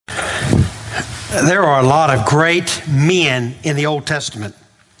There are a lot of great men in the Old Testament.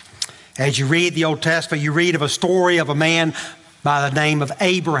 As you read the Old Testament, you read of a story of a man by the name of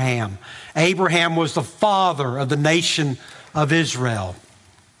Abraham. Abraham was the father of the nation of Israel.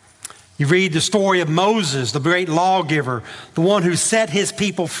 You read the story of Moses, the great lawgiver, the one who set his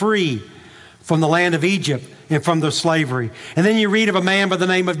people free from the land of Egypt and from their slavery. And then you read of a man by the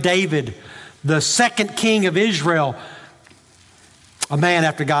name of David, the second king of Israel, a man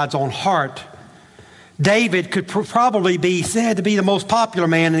after God's own heart. David could probably be said to be the most popular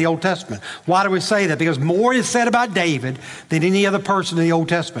man in the Old Testament. Why do we say that? Because more is said about David than any other person in the Old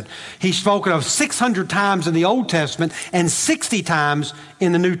Testament. He's spoken of 600 times in the Old Testament and 60 times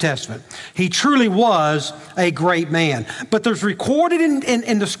in the New Testament. He truly was a great man. But there's recorded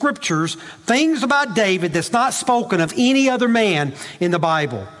in the Scriptures things about David that's not spoken of any other man in the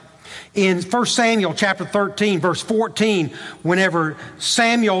Bible. In 1 Samuel chapter 13, verse 14, whenever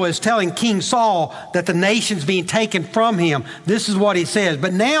Samuel is telling King Saul that the nation's being taken from him, this is what he says: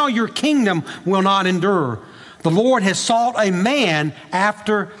 "But now your kingdom will not endure. The Lord has sought a man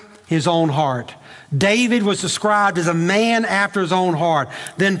after his own heart." David was described as a man after his own heart.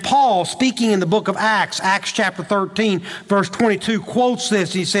 Then Paul, speaking in the book of Acts, Acts chapter 13, verse 22, quotes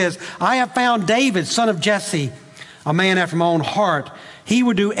this. He says, "I have found David, son of Jesse, a man after my own heart. He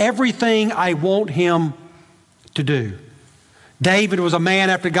would do everything I want him to do." David was a man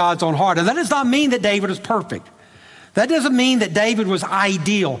after God's own heart. And that does not mean that David was perfect. That doesn't mean that David was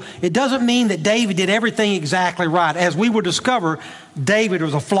ideal. It doesn't mean that David did everything exactly right. As we will discover, David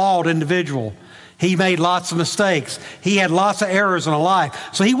was a flawed individual. He made lots of mistakes. He had lots of errors in his life.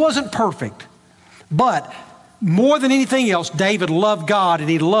 So he wasn't perfect. But more than anything else, David loved God and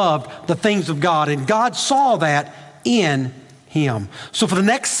he loved the things of God. And God saw that in him. So for the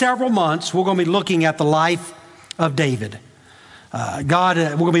next several months, we're going to be looking at the life of David. We're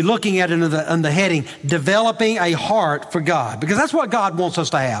going to be looking at it under the heading, developing a heart for God, because that's what God wants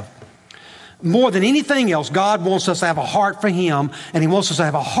us to have. More than anything else, God wants us to have a heart for him, and he wants us to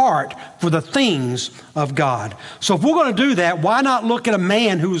have a heart for the things of God. So if we're going to do that, why not look at a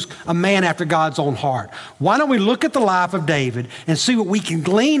man who's a man after God's own heart? Why don't we look at the life of David and see what we can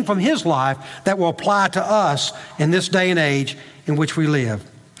glean from his life that will apply to us in this day and age in which we live?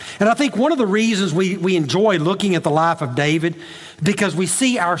 And I think one of the reasons we enjoy looking at the life of David, because we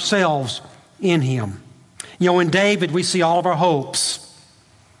see ourselves in him. You know, in David, we see all of our hopes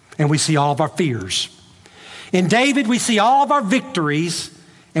and we see all of our fears. In David, we see all of our victories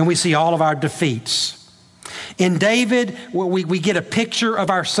and we see all of our defeats. In David, we get a picture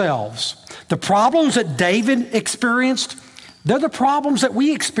of ourselves. The problems that David experienced, they're the problems that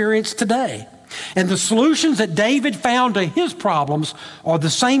we experience today. And the solutions that David found to his problems are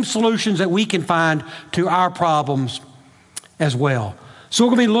the same solutions that we can find to our problems as well. So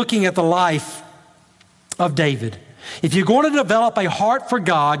we're going to be looking at the life of David. If you're going to develop a heart for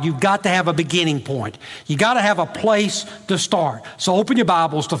God, you've got to have a beginning point. You've got to have a place to start. So open your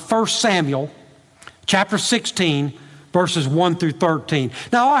Bibles to 1 Samuel chapter 16, verses 1 through 13.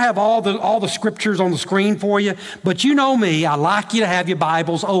 Now, I have all the scriptures on the screen for you, but you know me, I like you to have your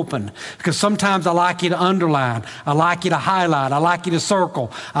Bibles open, because sometimes I like you to underline, I like you to highlight, I like you to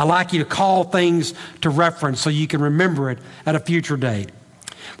circle, I like you to call things to reference so you can remember it at a future date.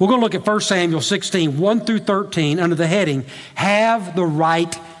 We're going to look at 1 Samuel 16, 1 through 13, under the heading, Have the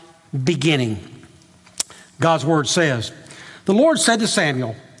Right Beginning. God's word says, "The Lord said to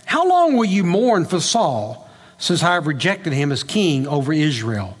Samuel, how long will you mourn for Saul, since I have rejected him as king over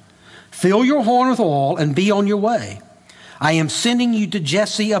Israel? Fill your horn with oil and be on your way. I am sending you to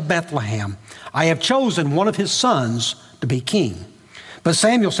Jesse of Bethlehem. I have chosen one of his sons to be king." But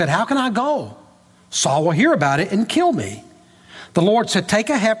Samuel said, "How can I go? Saul will hear about it and kill me." The Lord said, "Take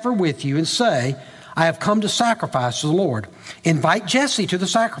a heifer with you and say, I have come to sacrifice to the Lord. Invite Jesse to the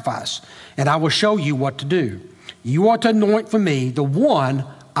sacrifice, and I will show you what to do. You are to anoint for me the one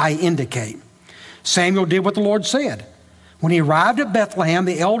I indicate." Samuel did what the Lord said. When he arrived at Bethlehem,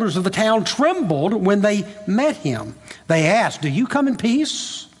 the elders of the town trembled when they met him. They asked, "Do you come in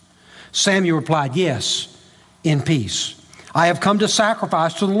peace?" Samuel replied, "Yes, in peace. I have come to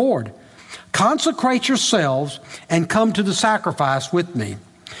sacrifice to the Lord. Consecrate yourselves and come to the sacrifice with me."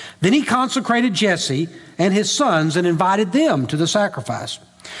 Then he consecrated Jesse and his sons and invited them to the sacrifice.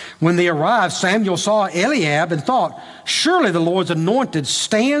 When they arrived, Samuel saw Eliab and thought, "Surely the Lord's anointed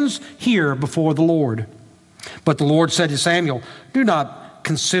stands here before the Lord." But the Lord said to Samuel, "Do not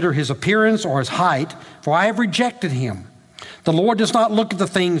consider his appearance or his height, for I have rejected him. The Lord does not look at the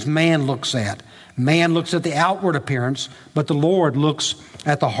things man looks at. Man looks at the outward appearance, but the Lord looks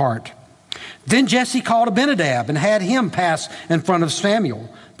at the heart." Then Jesse called Abinadab and had him pass in front of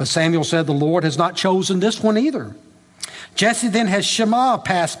Samuel. But Samuel said, the Lord has not chosen this one either. Jesse then had Shammah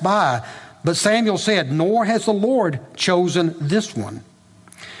pass by, but Samuel said, nor has the Lord chosen this one.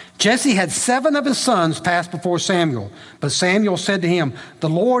 Jesse had 7 of his sons pass before Samuel, but Samuel said to him, the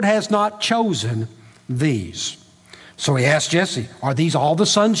Lord has not chosen these. So he asked Jesse, are these all the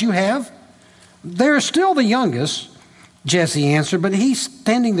sons you have? They're still the youngest, Jesse answered, but he's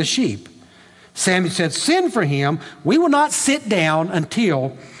tending the sheep. Samuel said, send for him. We will not sit down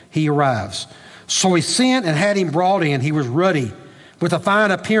until he arrives. So he sent and had him brought in. He was ruddy, with a fine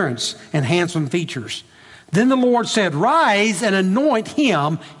appearance and handsome features. Then the Lord said, rise and anoint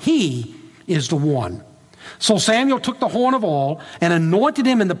him. He is the one. So Samuel took the horn of oil and anointed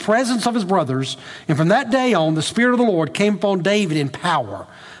him in the presence of his brothers. And from that day on, the Spirit of the Lord came upon David in power.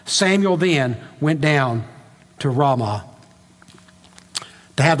 Samuel then went down to Ramah.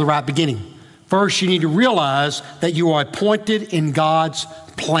 To have the right beginning, first you need to realize that you are appointed in God's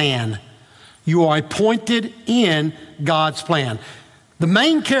plan. You are appointed in God's plan. The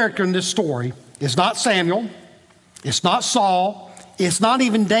main character in this story is not Samuel, it's not Saul, it's not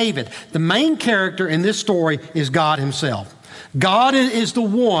even David. The main character in this story is God himself. God is the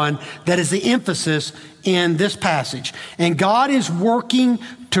one that is the emphasis in this passage. And God is working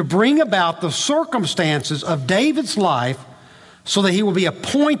to bring about the circumstances of David's life so that he will be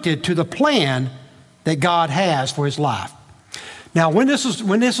appointed to the plan that God has for his life. Now, when this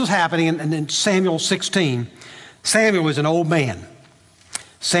was happening in Samuel 16, Samuel was an old man.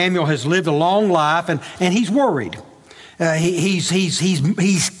 Samuel has lived a long life, and he's worried. He's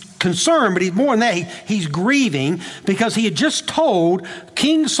concerned, but he's more than that. He's grieving because he had just told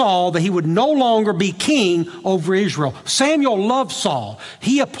King Saul that he would no longer be king over Israel. Samuel loved Saul.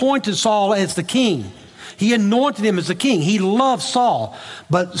 He appointed Saul as the king. He anointed him as the king. He loved Saul.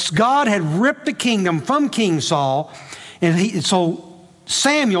 But God had ripped the kingdom from King Saul, and so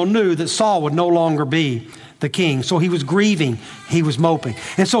Samuel knew that Saul would no longer be the king. So he was grieving. He was moping.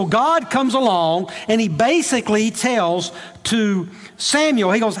 And so God comes along and he basically tells to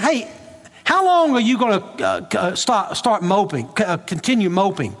Samuel, he goes, hey, how long are you going to start moping, continue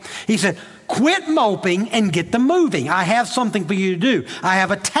moping? He said, quit moping and get them moving. I have something for you to do. I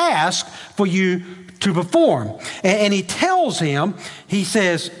have a task for you to perform. And he tells him, he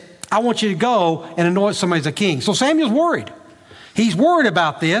says, I want you to go and anoint somebody as a king. So Samuel's worried. He's worried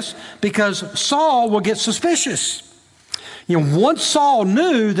about this because Saul will get suspicious. You know, once Saul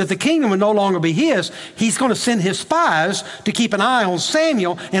knew that the kingdom would no longer be his, he's going to send his spies to keep an eye on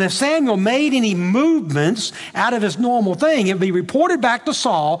Samuel. And if Samuel made any movements out of his normal thing, it would be reported back to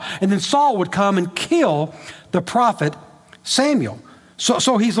Saul, and then Saul would come and kill the prophet Samuel.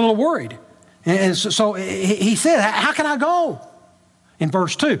 So he's a little worried. And so he said, how can I go? In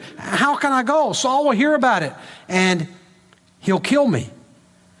verse 2, how can I go? Saul will hear about it, and he'll kill me.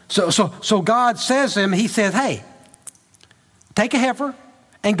 So God says to him, he says, hey, take a heifer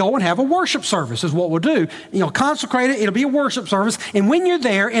and go and have a worship service is what we'll do. You know, consecrate it. It'll be a worship service. And when you're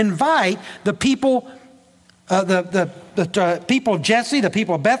there, invite the people, the people of Jesse, the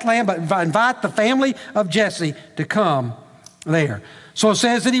people of Bethlehem, but invite the family of Jesse to come there. So it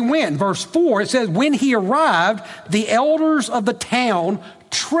says that he went. In verse 4, it says, when he arrived, the elders of the town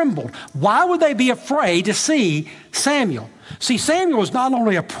trembled. Why would they be afraid to see Samuel? See, Samuel was not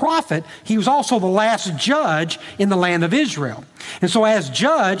only a prophet, he was also the last judge in the land of Israel. And so as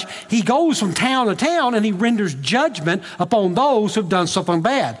judge, he goes from town to town and he renders judgment upon those who've done something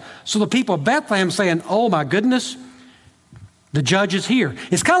bad. So the people of Bethlehem saying, oh my goodness, the judge is here.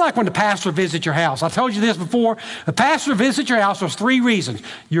 It's kind of like when the pastor visits your house. I told you this before. The pastor visits your house, there's 3 reasons.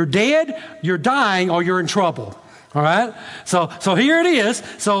 You're dead, you're dying, or you're in trouble. All right? So here it is.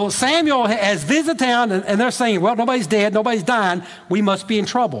 So Samuel has visited town, and they're saying, well, nobody's dead, nobody's dying. We must be in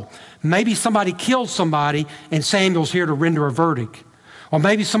trouble. Maybe somebody killed somebody, and Samuel's here to render a verdict. Or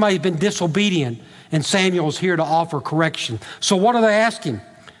maybe somebody's been disobedient, and Samuel's here to offer correction. So what do they ask him?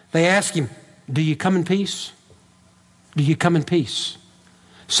 They ask him, do you come in peace? Do you come in peace?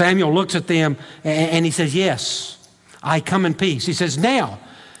 Samuel looks at them, and he says, yes, I come in peace. He says, now,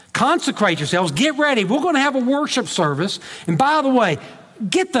 consecrate yourselves, get ready. We're going to have a worship service. And by the way,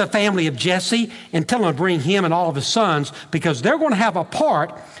 get the family of Jesse and tell them to bring him and all of his sons because they're going to have a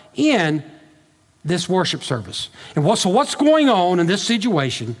part in this worship service. And so what's going on in this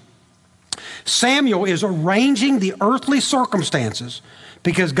situation? Samuel is arranging the earthly circumstances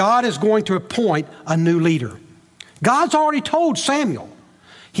because God is going to appoint a new leader. God's already told Samuel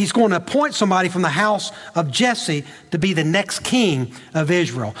he's going to appoint somebody from the house of Jesse to be the next king of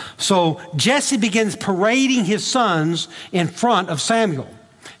Israel. So Jesse begins parading his sons in front of Samuel.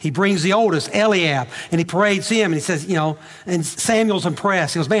 He brings the oldest, Eliab, and he parades him, and he says, and Samuel's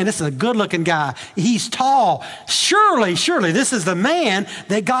impressed. He goes, man, this is a good-looking guy. He's tall. Surely, this is the man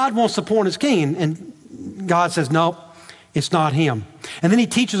that God wants to appoint as king. And God says, no, it's not him. And then he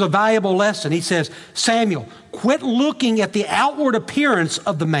teaches a valuable lesson. He says, Samuel, quit looking at the outward appearance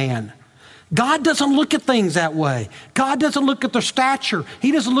of the man. God doesn't look at things that way. God doesn't look at their stature.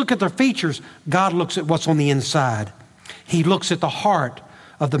 He doesn't look at their features. God looks at what's on the inside. He looks at the heart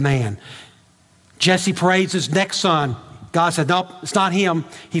of the man. Jesse parades his next son. God said, nope, it's not him.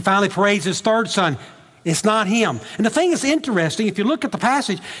 He finally parades his third son. It's not him. And the thing that's interesting, if you look at the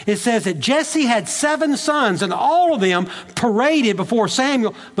passage, it says that Jesse had 7 sons, and all of them paraded before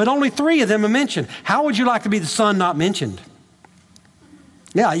Samuel, but only 3 of them are mentioned. How would you like to be the son not mentioned?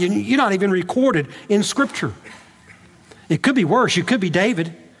 Yeah, you're not even recorded in Scripture. It could be worse. You could be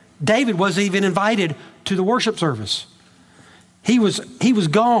David. David wasn't even invited to the worship service. He was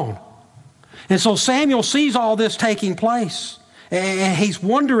gone. And so Samuel sees all this taking place, and he's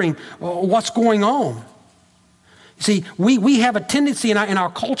wondering what's going on. See, we have a tendency in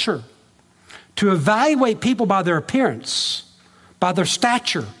our culture to evaluate people by their appearance, by their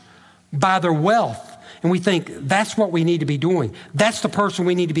stature, by their wealth. And we think that's what we need to be doing. That's the person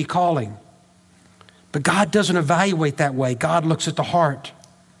we need to be calling. But God doesn't evaluate that way. God looks at the heart.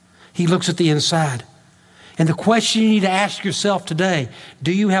 He looks at the inside. And the question you need to ask yourself today,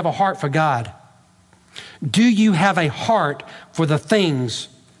 do you have a heart for God? Do you have a heart for the things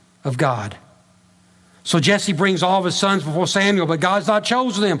of God? So Jesse brings all of his sons before Samuel, but God's not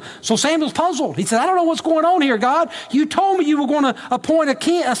chosen them. So Samuel's puzzled. He said, I don't know what's going on here, God. You told me you were going to appoint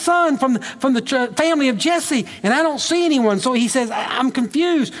a son from the family of Jesse, and I don't see anyone. So he says, I'm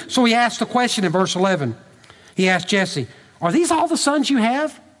confused. So he asked the question in verse 11. He asked Jesse, are these all the sons you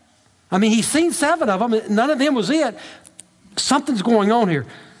have? I mean, he's seen 7 of them. None of them was it. Something's going on here.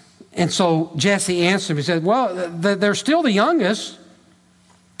 And so Jesse answered him. He said, well, they're still the youngest,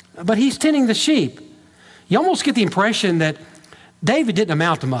 but he's tending the sheep. You almost get the impression that David didn't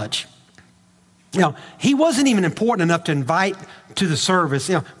amount to much. He wasn't even important enough to invite to the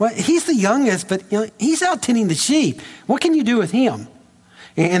service. Well, he's the youngest, but he's out tending the sheep. What can you do with him?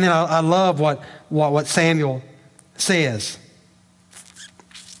 And then I love what Samuel says.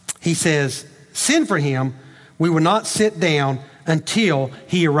 He says, send for him. We will not sit down until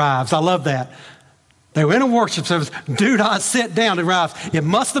he arrives. I love that. They were in a worship service. Do not sit down to arrive. It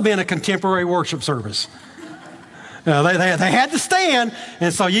must have been a contemporary worship service. They had to stand.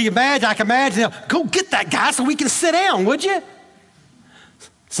 And so I can imagine, go get that guy so we can sit down, would you?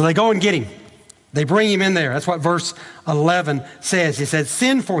 So they go and get him. They bring him in there. That's what verse 11 says. He said,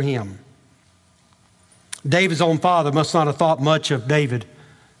 send for him. David's own father must not have thought much of David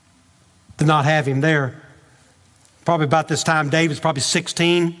to not have him there. Probably about this time, David's probably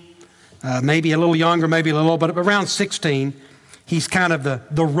 16, maybe a little younger, maybe a little, but around 16. He's kind of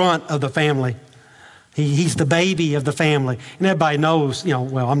the runt of the family. He's the baby of the family. And everybody knows,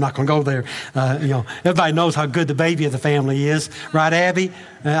 well, I'm not going to go there. Everybody knows how good the baby of the family is. Right, Abby?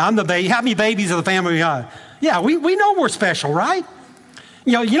 I'm the baby. How many babies of the family we got? Yeah, we know we're special, right?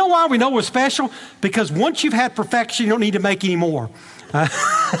 You know why we know we're special? Because once you've had perfection, you don't need to make any more.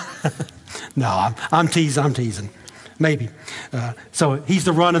 No, I'm teasing. Maybe. So he's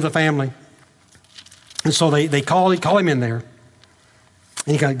the run of the family. And so they call him in there.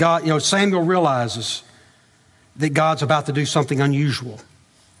 And God, Samuel realizes that God's about to do something unusual.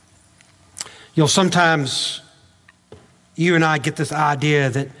 Sometimes you and I get this idea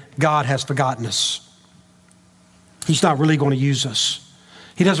that God has forgotten us. He's not really going to use us.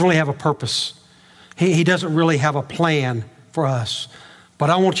 He doesn't really have a purpose. He doesn't really have a plan for us. But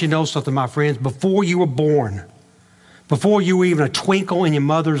I want you to know something, my friends. Before you were born, before you were even a twinkle in your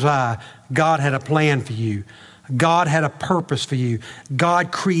mother's eye, God had a plan for you. God had a purpose for you.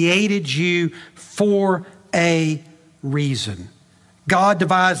 God created you for a reason. God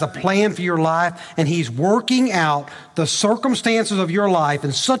devised a plan for your life, and He's working out the circumstances of your life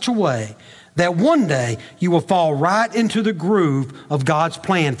in such a way that one day you will fall right into the groove of God's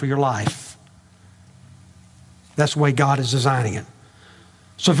plan for your life. That's the way God is designing it.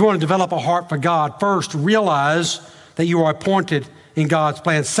 So if you want to develop a heart for God, first, realize that you are appointed in God's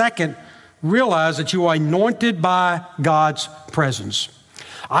plan. Second, realize that you are anointed by God's presence.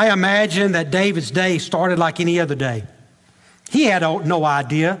 I imagine that David's day started like any other day. He had no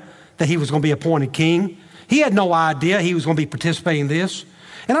idea that he was going to be appointed king. He had no idea he was going to be participating in this.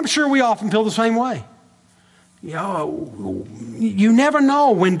 And I'm sure we often feel the same way. You never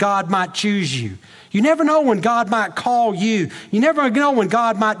know when God might choose you. You never know when God might call you. You never know when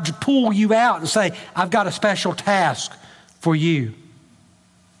God might pull you out and say, I've got a special task for you.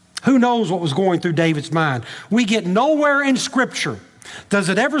 Who knows what was going through David's mind? We get nowhere in Scripture does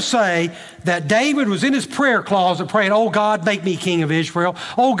it ever say that David was in his prayer closet praying, oh God, make me king of Israel.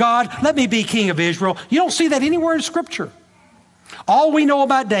 Oh God, let me be king of Israel. You don't see that anywhere in Scripture. All we know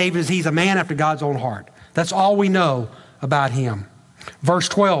about David is he's a man after God's own heart. That's all we know about him. Verse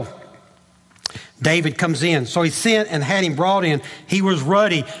 12, David comes in. So he sent and had him brought in. He was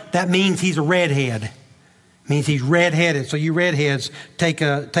ruddy. That means he's a redhead. Means he's red-headed. So you redheads, take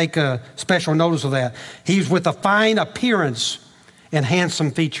a special notice of that. He's with a fine appearance and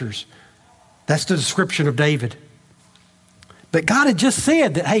handsome features. That's the description of David. But God had just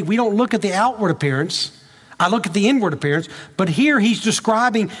said that, hey, we don't look at the outward appearance. I look at the inward appearance. But here he's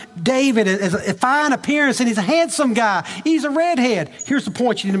describing David as a fine appearance, and he's a handsome guy. He's a redhead. Here's the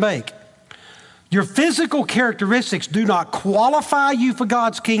point you need to make. Your physical characteristics do not qualify you for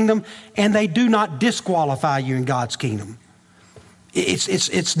God's kingdom, and they do not disqualify you in God's kingdom.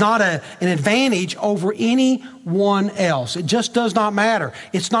 It's not an advantage over anyone else. It just does not matter.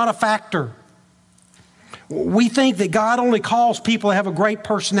 It's not a factor. We think that God only calls people that have a great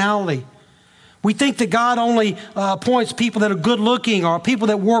personality. We think that God only appoints people that are good looking or people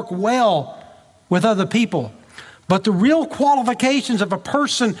that work well with other people. But the real qualifications of a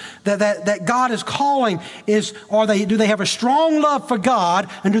person that God is calling is, do they have a strong love for God,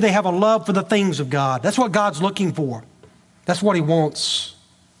 and do they have a love for the things of God? That's what God's looking for. That's what he wants.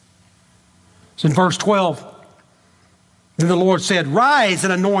 So in verse 12, then the Lord said, rise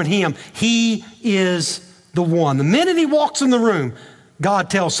and anoint him. He is the one. The minute he walks in the room, God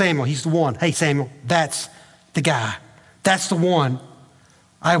tells Samuel, he's the one. Hey, Samuel, that's the guy. That's the one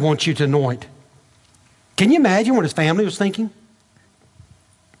I want you to anoint. Can you imagine what his family was thinking?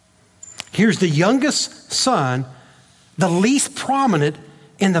 Here's the youngest son, the least prominent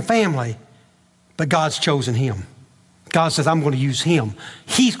in the family, but God's chosen him. God says, I'm going to use him.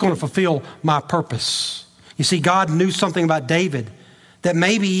 He's going to fulfill my purpose. You see, God knew something about David that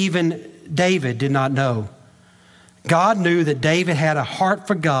maybe even David did not know. God knew that David had a heart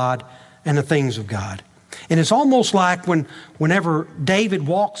for God and the things of God. And it's almost like whenever David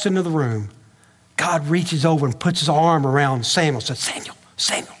walks into the room, God reaches over and puts his arm around Samuel and says,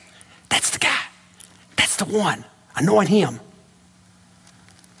 Samuel, that's the guy. That's the one. Anoint him.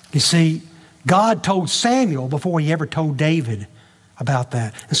 You see, God told Samuel before he ever told David about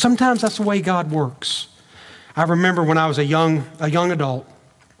that. And sometimes that's the way God works. I remember when I was a young adult,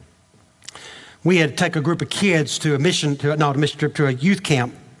 we had to take a group of kids to a mission trip to a youth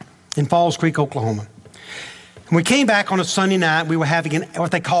camp in Falls Creek, Oklahoma. And we came back on a Sunday night. We were having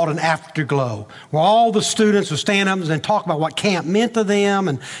what they called an afterglow, where all the students would stand up and talk about what camp meant to them,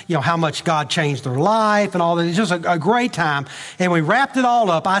 and how much God changed their life and all that. It was just a great time. And we wrapped it all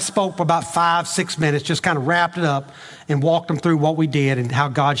up. I spoke for about 5-6 minutes, just kind of wrapped it up and walked them through what we did and how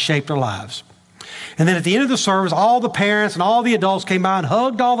God shaped our lives. And then at the end of the service, all the parents and all the adults came by and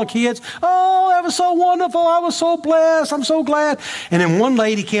hugged all the kids. Oh, that was so wonderful. I was so blessed. I'm so glad. And then one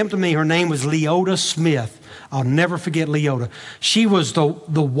lady came to me. Her name was Leota Smith. I'll never forget Leota. She was the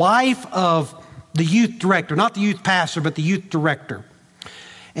wife of the youth director, not the youth pastor, but the youth director.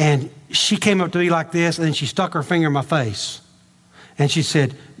 And she came up to me like this, and then she stuck her finger in my face. And she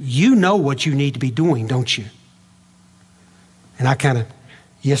said, you know what you need to be doing, don't you? And I kind of,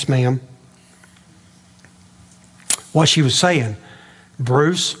 yes, ma'am. What she was saying,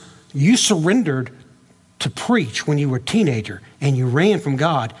 Bruce, you surrendered to preach when you were a teenager and you ran from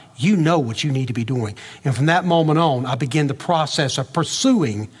God. You know what you need to be doing. And from that moment on, I began the process of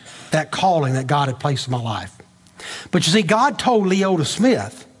pursuing that calling that God had placed in my life. But you see, God told Leota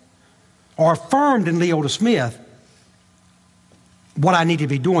Smith, or affirmed in Leota Smith, what I needed to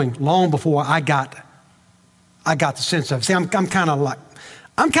be doing long before I got the sense of it. See, I'm kind of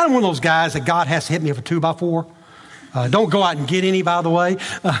one of those guys that God has to hit me with a 2x4. Don't go out and get any, by the way.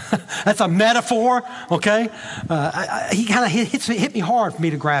 That's a metaphor, okay? He kind of hit me hard for me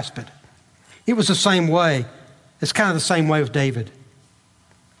to grasp it. It was the same way. It's kind of the same way with David.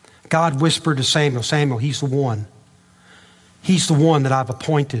 God whispered to Samuel, Samuel, he's the one. He's the one that I've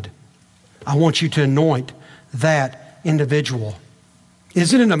appointed. I want you to anoint that individual.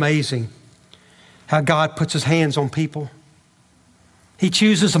 Isn't it amazing how God puts his hands on people? He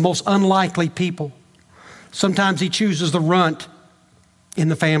chooses the most unlikely people. Sometimes he chooses the runt in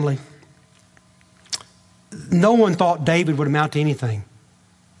the family. No one thought David would amount to anything.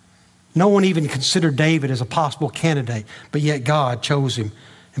 No one even considered David as a possible candidate, but yet God chose him.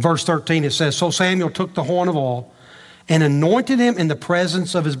 In verse 13 it says, so Samuel took the horn of oil and anointed him in the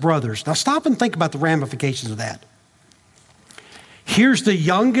presence of his brothers. Now stop and think about the ramifications of that. Here's the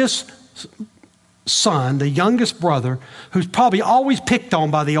youngest son, the youngest brother, who's probably always picked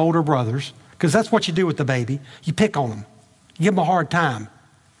on by the older brothers, because that's what you do with the baby. You pick on him. You give him a hard time.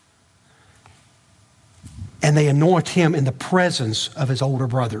 And they anoint him in the presence of his older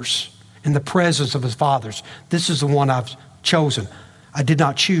brothers, in the presence of his fathers. This is the one I've chosen. I did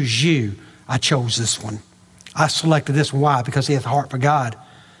not choose you. I chose this one. I selected this one. Why? Because he has a heart for God.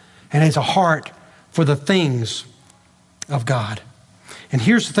 And he has a heart for the things of God. And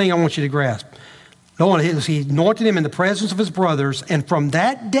here's the thing I want you to grasp. He anointed him in the presence of his brothers, and from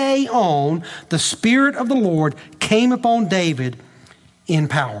that day on, the Spirit of the Lord came upon David in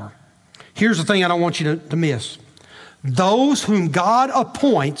power. Here's the thing I don't want you to miss. Those whom God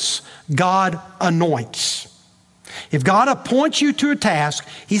appoints, God anoints. If God appoints you to a task,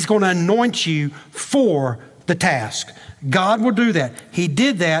 He's going to anoint you for the task. God will do that. He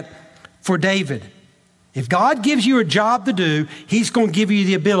did that for David. If God gives you a job to do, He's going to give you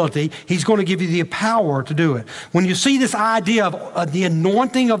the ability, He's going to give you the power to do it. When you see this idea of the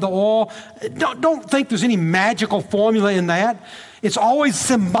anointing of the oil, don't think there's any magical formula in that. It's always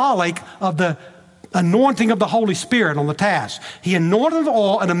symbolic of the anointing of the Holy Spirit on the task. He anointed the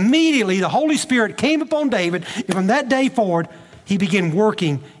oil, and immediately the Holy Spirit came upon David, and from that day forward, he began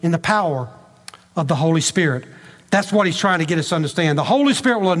working in the power of the Holy Spirit. That's what he's trying to get us to understand. The Holy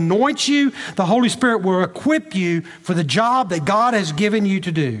Spirit will anoint you. The Holy Spirit will equip you for the job that God has given you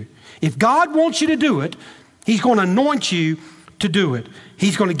to do. If God wants you to do it, He's going to anoint you to do it.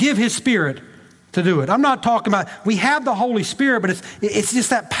 He's going to give His Spirit to do it. I'm not talking about, we have the Holy Spirit, but it's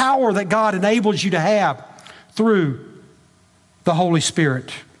just that power that God enables you to have through the Holy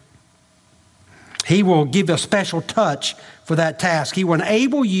Spirit. He will give a special touch for that task. He will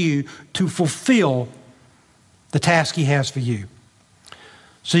enable you to fulfill the task He has for you.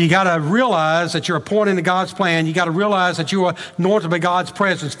 So you got to realize that you're appointed to God's plan. You got to realize that you are anointed by God's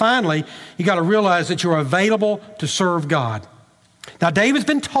presence. Finally, you got to realize that you're available to serve God. Now, David's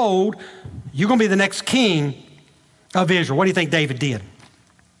been told, you're going to be the next king of Israel. What do you think David did?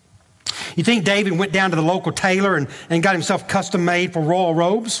 You think David went down to the local tailor and got himself custom made for royal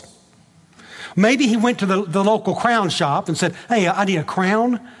robes? Maybe he went to the local crown shop and said, hey, I need a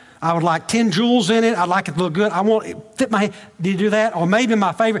crown. I would like 10 jewels in it. I'd like it to look good. I want it fit my head. Did you do that? Or maybe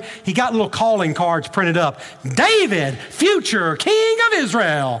my favorite, he got little calling cards printed up. David, future king of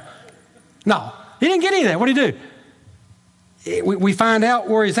Israel. No, he didn't get any of that. What did he do? We find out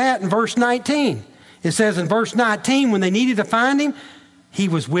where he's at in verse 19. It says in verse 19, when they needed to find him, he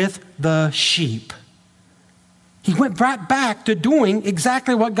was with the sheep. He went right back to doing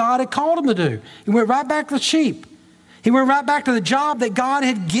exactly what God had called him to do. He went right back to the sheep. He went right back to the job that God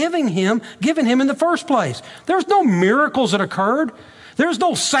had given him in the first place. There's no miracles that occurred. There's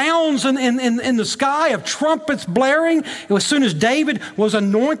no sounds in the sky of trumpets blaring. As soon as David was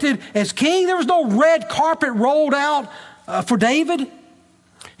anointed as king, there was no red carpet rolled out for David.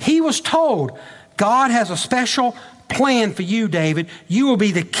 He was told, God has a special plan for you, David. You will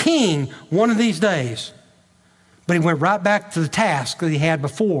be the king one of these days. But he went right back to the task that he had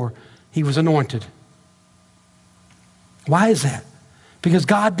before he was anointed. Why is that? Because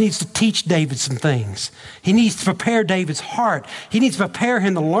God needs to teach David some things. He needs to prepare David's heart. He needs to prepare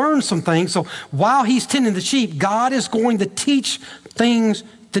him to learn some things. So while he's tending the sheep, God is going to teach things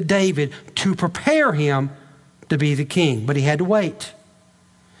to David to prepare him to be the king. But he had to wait.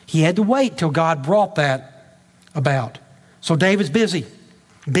 He had to wait till God brought that about. So David's busy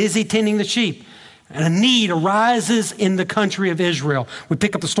tending the sheep. And a need arises in the country of Israel. We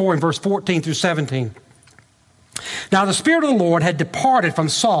pick up the story in verse 14 through 17. Now the Spirit of the Lord had departed from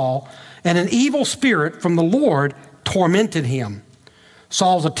Saul, and an evil spirit from the Lord tormented him.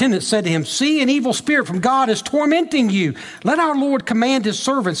 Saul's attendants said to him, see, an evil spirit from God is tormenting you. Let our Lord command his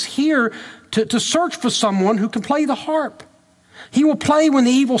servants here to search for someone who can play the harp. He will play when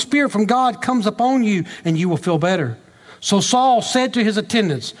the evil spirit from God comes upon you, and you will feel better. So Saul said to his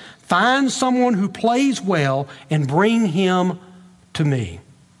attendants, find someone who plays well and bring him to me.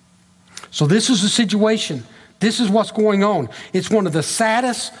 So this is the situation. This is what's going on. It's one of the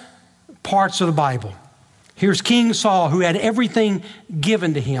saddest parts of the Bible. Here's King Saul, who had everything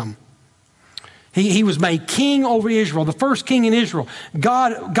given to him. He was made king over Israel, the first king in Israel.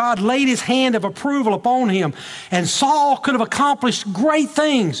 God laid his hand of approval upon him. And Saul could have accomplished great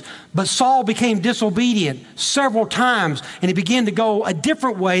things, but Saul became disobedient several times, and he began to go a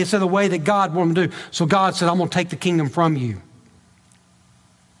different way instead of the way that God wanted him to do. So God said, I'm going to take the kingdom from you.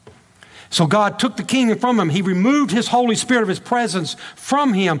 So God took the kingdom from him. He removed his Holy Spirit of his presence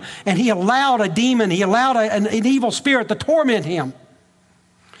from him, and he allowed a demon, he allowed an evil spirit to torment him.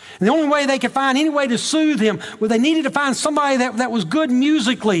 And the only way they could find any way to soothe him was they needed to find somebody that was good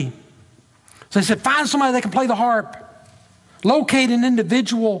musically. So they said, find somebody that can play the harp. Locate an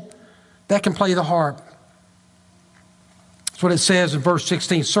individual that can play the harp. That's what it says in verse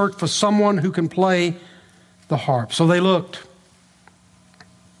 16. Search for someone who can play the harp. So they looked.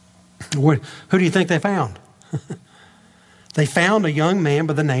 Who do you think they found? They found a young man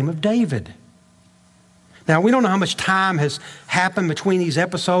by the name of David. Now, we don't know how much time has happened between these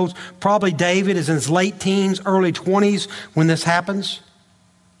episodes. Probably David is in his late teens, early 20s when this happens.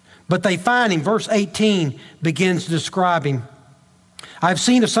 But they find him. Verse 18 begins to describe him. I've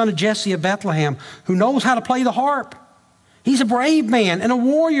seen a son of Jesse of Bethlehem who knows how to play the harp. He's a brave man and a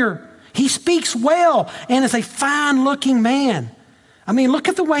warrior. He speaks well and is a fine-looking man. I mean, look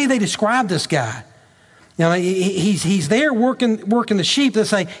at the way they describe this guy. You know, he's there working the sheep. They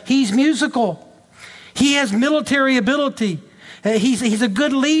say he's musical. He has military ability. He's a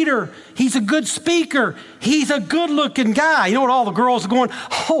good leader. He's a good speaker. He's a good-looking guy. You know what all the girls are going,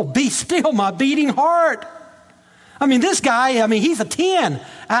 oh, be still, my beating heart. I mean, this guy, he's a 10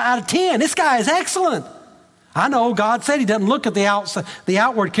 out of 10. This guy is excellent. I know God said he doesn't look at the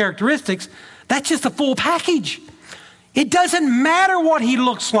outward characteristics. That's just a full package. It doesn't matter what he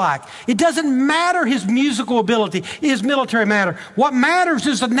looks like. It doesn't matter his musical ability, his military matter. What matters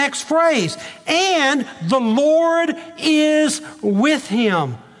is the next phrase, and the Lord is with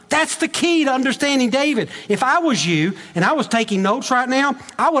him. That's the key to understanding David. If I was you and I was taking notes right now,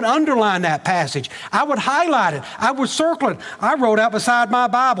 I would underline that passage. I would highlight it. I would circle it. I wrote out beside my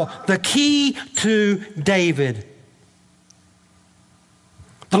Bible, the key to David.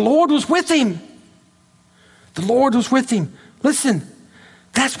 The Lord was with him. The Lord was with him. Listen,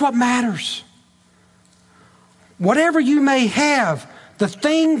 that's what matters. Whatever you may have, the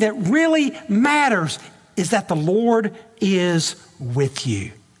thing that really matters is that the Lord is with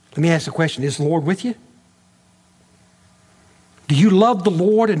you. Let me ask the question, is the Lord with you? Do you love the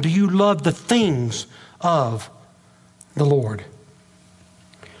Lord and do you love the things of the Lord?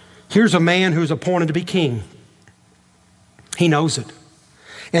 Here's a man who's appointed to be king. He knows it.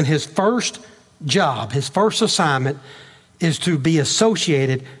 And his first job, his first assignment is to be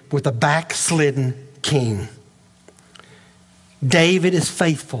associated with a backslidden king. David is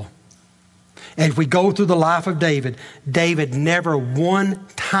faithful. As we go through the life of David, David never one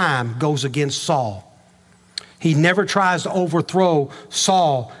time goes against Saul. He never tries to overthrow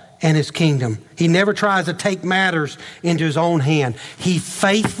Saul and his kingdom. He never tries to take matters into his own hand. He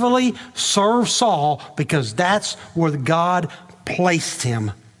faithfully serves Saul because that's where God placed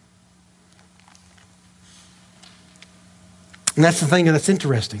him. And that's the thing that's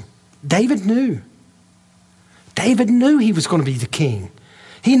interesting. David knew. David knew he was going to be the king.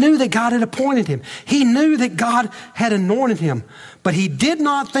 He knew that God had appointed him. He knew that God had anointed him. But he did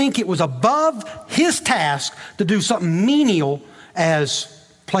not think it was above his task to do something menial as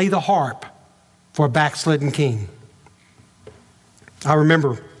play the harp for a backslidden king. I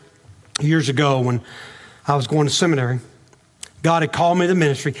remember years ago when I was going to seminary, God had called me to the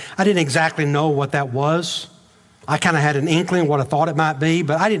ministry. I didn't exactly know what that was. I kind of had an inkling of what I thought it might be,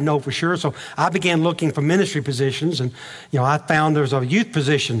 but I didn't know for sure. So I began looking for ministry positions, and I found there was a youth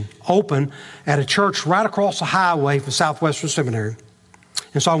position open at a church right across the highway from Southwestern Seminary.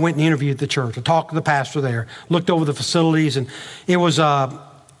 And so I went and interviewed the church. I talked to the pastor there, looked over the facilities, and it was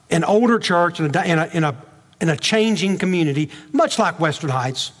an older church in a changing community, much like Western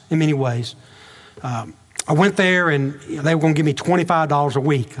Heights in many ways. I went there and they were going to give me $25 a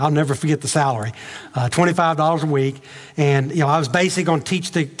week. I'll never forget the salary, $25 a week. And I was basically going to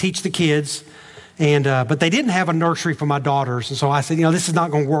teach the kids, but they didn't have a nursery for my daughters. And so I said, this is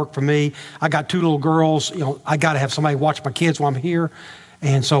not going to work for me. I got 2 little girls. I got to have somebody watch my kids while I'm here.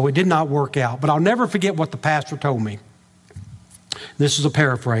 And so it did not work out. But I'll never forget what the pastor told me. This is a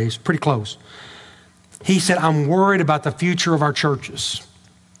paraphrase, pretty close. He said, I'm worried about the future of our churches.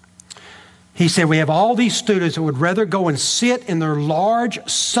 He said, we have all these students that would rather go and sit in their large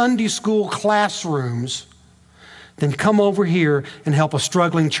Sunday school classrooms than come over here and help a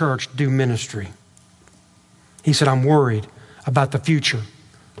struggling church do ministry. He said, I'm worried about the future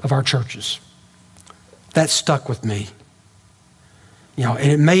of our churches. That stuck with me.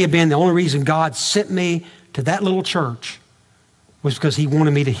 And it may have been the only reason God sent me to that little church was because he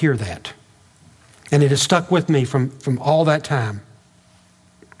wanted me to hear that. And it has stuck with me from all that time.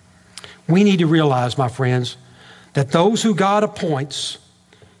 We need to realize, my friends, that those who God appoints,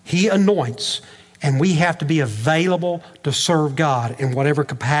 he anoints, and we have to be available to serve God in whatever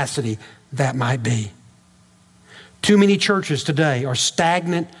capacity that might be. Too many churches today are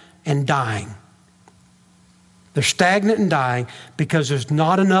stagnant and dying. They're stagnant and dying because there's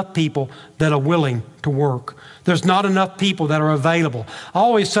not enough people that are willing to work. There's not enough people that are available. I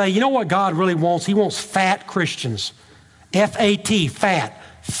always say, you know what God really wants? He wants fat Christians. F-A-T, fat.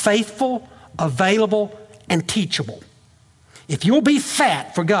 Faithful, available, and teachable. If you'll be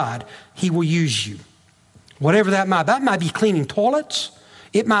fat for God, He will use you. Whatever that might be cleaning toilets.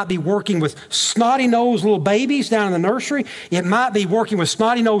 It might be working with snotty-nosed little babies down in the nursery. It might be working with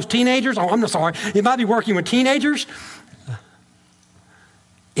snotty-nosed teenagers. Oh, I'm sorry. It might be working with teenagers.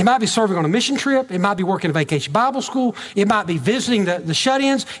 It might be serving on a mission trip. It might be working at Vacation Bible School. It might be visiting the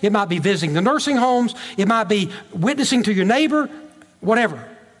shut-ins. It might be visiting the nursing homes. It might be witnessing to your neighbor, whatever.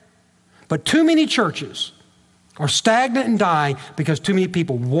 But too many churches are stagnant and dying because too many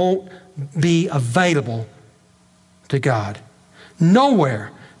people won't be available to God.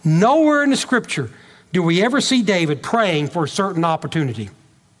 Nowhere in the Scripture do we ever see David praying for a certain opportunity.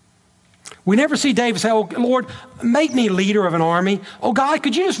 We never see David say, oh, Lord, make me leader of an army. Oh, God,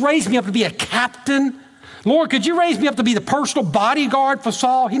 could you just raise me up to be a captain? Lord, could you raise me up to be the personal bodyguard for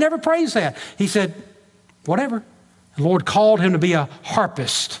Saul? He never prays that. He said, whatever. The Lord called him to be a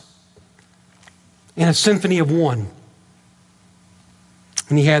harpist in a symphony of one.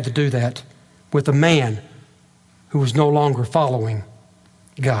 And he had to do that with a man who was no longer following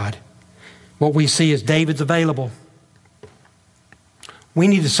God. What we see is David's available. We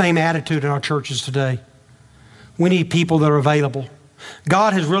need the same attitude in our churches today. We need people that are available.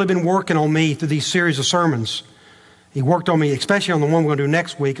 God has really been working on me through these series of sermons. He worked on me, especially on the one we're going to do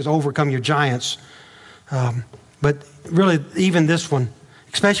next week, is Overcome Your Giants. But really, even this one,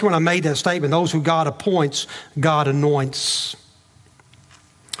 especially when I made that statement, those who God appoints, God anoints.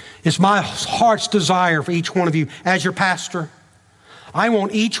 It's my heart's desire for each one of you as your pastor. I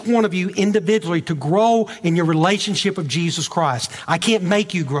want each one of you individually to grow in your relationship with Jesus Christ. I can't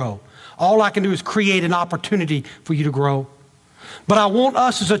make you grow. All I can do is create an opportunity for you to grow. But I want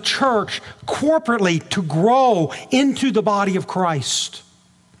us as a church corporately to grow into the body of Christ.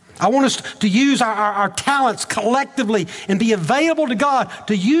 I want us to use our talents collectively and be available to God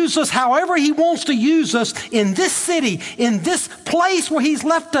to use us however He wants to use us in this city, in this place where He's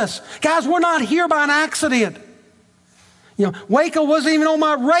left us. Guys, we're not here by an accident. You know, Waco wasn't even on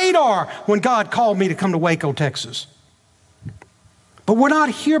my radar when God called me to come to Waco, Texas. But we're not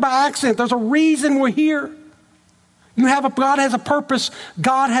here by accident. There's a reason we're here. God has a purpose.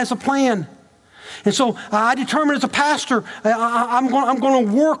 God has a plan. And so I determined as a pastor, I'm going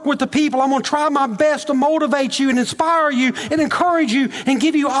to work with the people. I'm going to try my best to motivate you and inspire you and encourage you and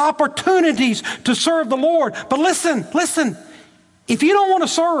give you opportunities to serve the Lord. But listen, if you don't want to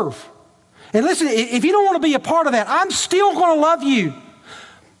serve, and listen, if you don't want to be a part of that, I'm still going to love you.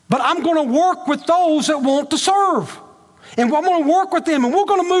 But I'm going to work with those that want to serve. And I'm going to work with them, and we're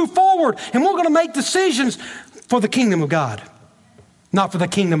going to move forward, and we're going to make decisions for the kingdom of God, not for the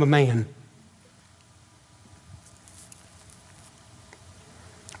kingdom of man.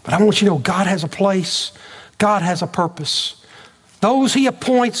 But I want you to know God has a place. God has a purpose. Those He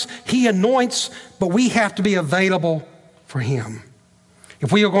appoints, He anoints, but we have to be available for Him.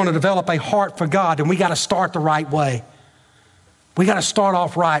 If we are going to develop a heart for God, then we got to start the right way. We got to start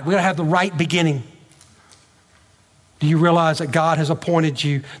off right. We got to have the right beginning. Do you realize that God has appointed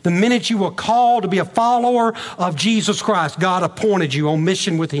you? The minute you were called to be a follower of Jesus Christ, God appointed you on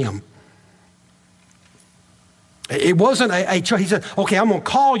mission with Him. It wasn't He said, okay, I'm going to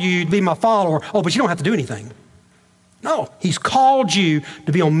call you to be my follower. Oh, but you don't have to do anything. No, He's called you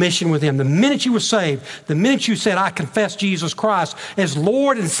to be on mission with Him. The minute you were saved, the minute you said, I confess Jesus Christ as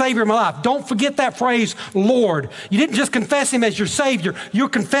Lord and Savior of my life. Don't forget that phrase, Lord. You didn't just confess Him as your Savior. You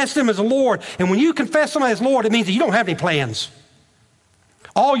confessed Him as a Lord. And when you confess Him as Lord, it means that you don't have any plans.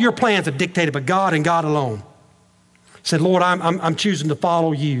 All your plans are dictated by God and God alone. He said, Lord, I'm choosing to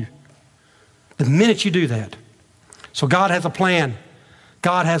follow you. The minute you do that. So God has a plan.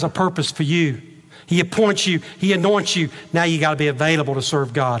 God has a purpose for you. He appoints you. He anoints you. Now you got to be available to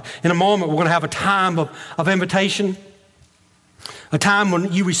serve God. In a moment, we're going to have a time of invitation, a time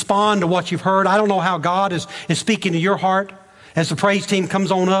when you respond to what you've heard. I don't know how God is speaking to your heart as the praise team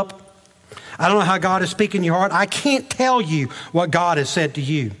comes on up. I don't know how God is speaking to your heart. I can't tell you what God has said to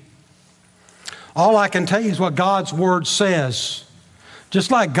you. All I can tell you is what God's word says.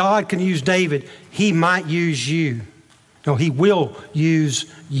 Just like God can use David, He might use you. No, He will use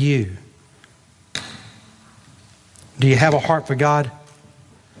you. Do you have a heart for God?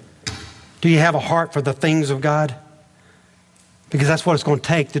 Do you have a heart for the things of God? Because that's what it's going to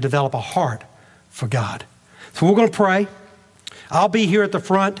take to develop a heart for God. So we're going to pray. I'll be here at the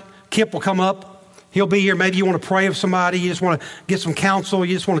front. Kip will come up. He'll be here. Maybe you want to pray with somebody. You just want to get some counsel.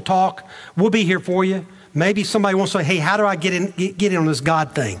 You just want to talk. We'll be here for you. Maybe somebody wants to say, hey, how do I get in on this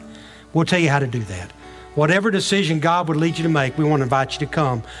God thing? We'll tell you how to do that. Whatever decision God would lead you to make, we want to invite you to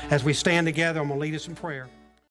come. As we stand together, I'm going to lead us in prayer.